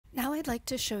I'd like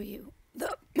to show you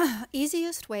the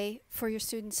easiest way for your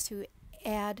students to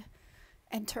add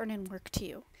and turn in work to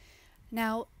you.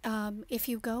 Now, if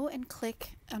you go and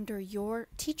click under your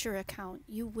teacher account,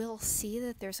 you will see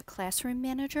that there's a classroom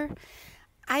manager.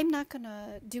 I'm not going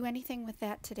to do anything with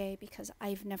that today because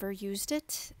I've never used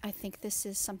it. I think this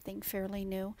is something fairly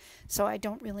new, so I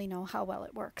don't really know how well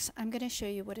it works. I'm going to show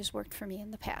you what has worked for me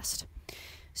in the past.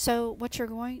 So what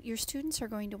your students are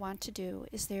going to want to do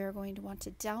is they're going to want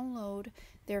to download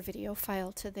their video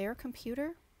file to their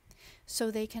computer so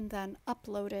they can then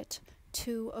upload it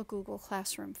to a Google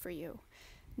Classroom for you.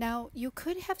 Now, you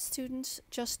could have students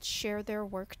just share their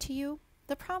work to you.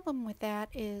 The problem with that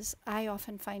is I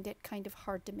often find it kind of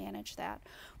hard to manage that.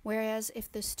 Whereas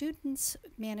if the students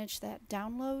manage that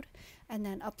download and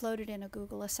then upload it in a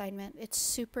Google assignment, it's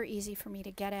super easy for me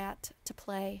to get at, to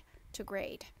play, to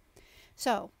grade.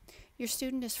 So your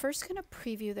student is first going to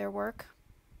preview their work,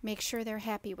 make sure they're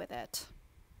happy with it.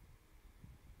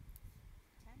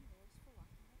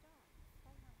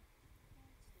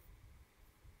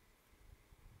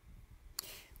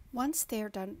 Once they're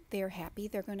done, they're happy,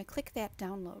 they're going to click that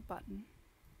download button.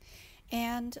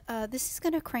 And this is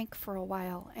going to crank for a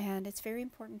while, and it's very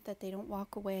important that they don't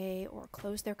walk away or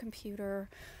close their computer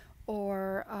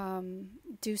or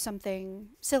do something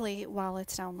silly while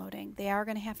it's downloading. They are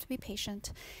going to have to be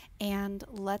patient and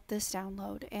let this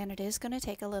download, and it is going to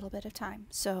take a little bit of time.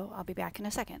 So I'll be back in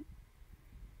a second.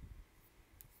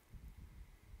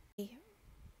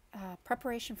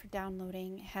 Preparation for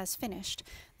downloading has finished.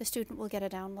 The student will get a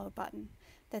download button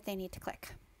that they need to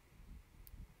click.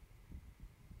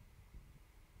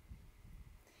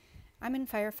 I'm in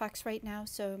Firefox right now,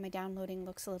 so my downloading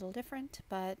looks a little different,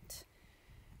 but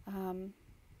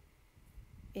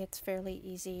it's fairly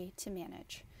easy to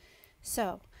manage.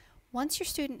 So once your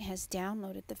student has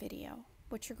downloaded the video,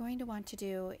 what you're going to want to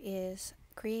do is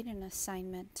create an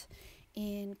assignment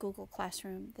in Google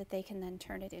Classroom that they can then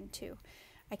turn it into.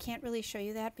 I can't really show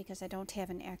you that because I don't have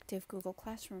an active Google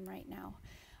Classroom right now,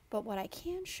 but what I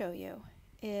can show you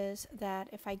is that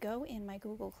if I go in my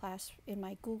Google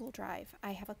Drive,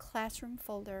 I have a classroom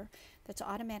folder that's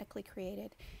automatically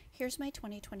created. Here's my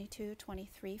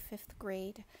 2022-23 fifth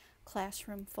grade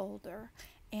classroom folder,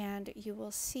 and you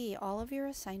will see all of your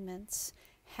assignments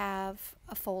have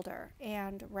a folder,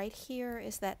 and right here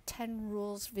is that 10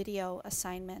 rules video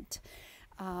assignment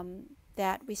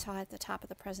that we saw at the top of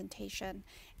the presentation.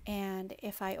 And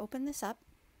if I open this up,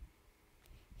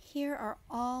 here are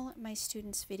all my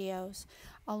students' videos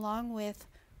along with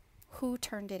who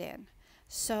turned it in.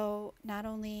 So not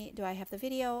only do I have the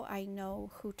video, I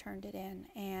know who turned it in,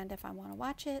 and if I want to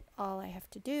watch it, all I have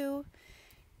to do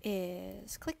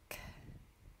is click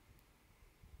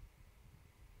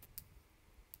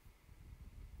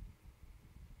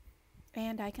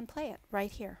and I can play it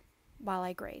right here while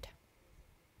I grade.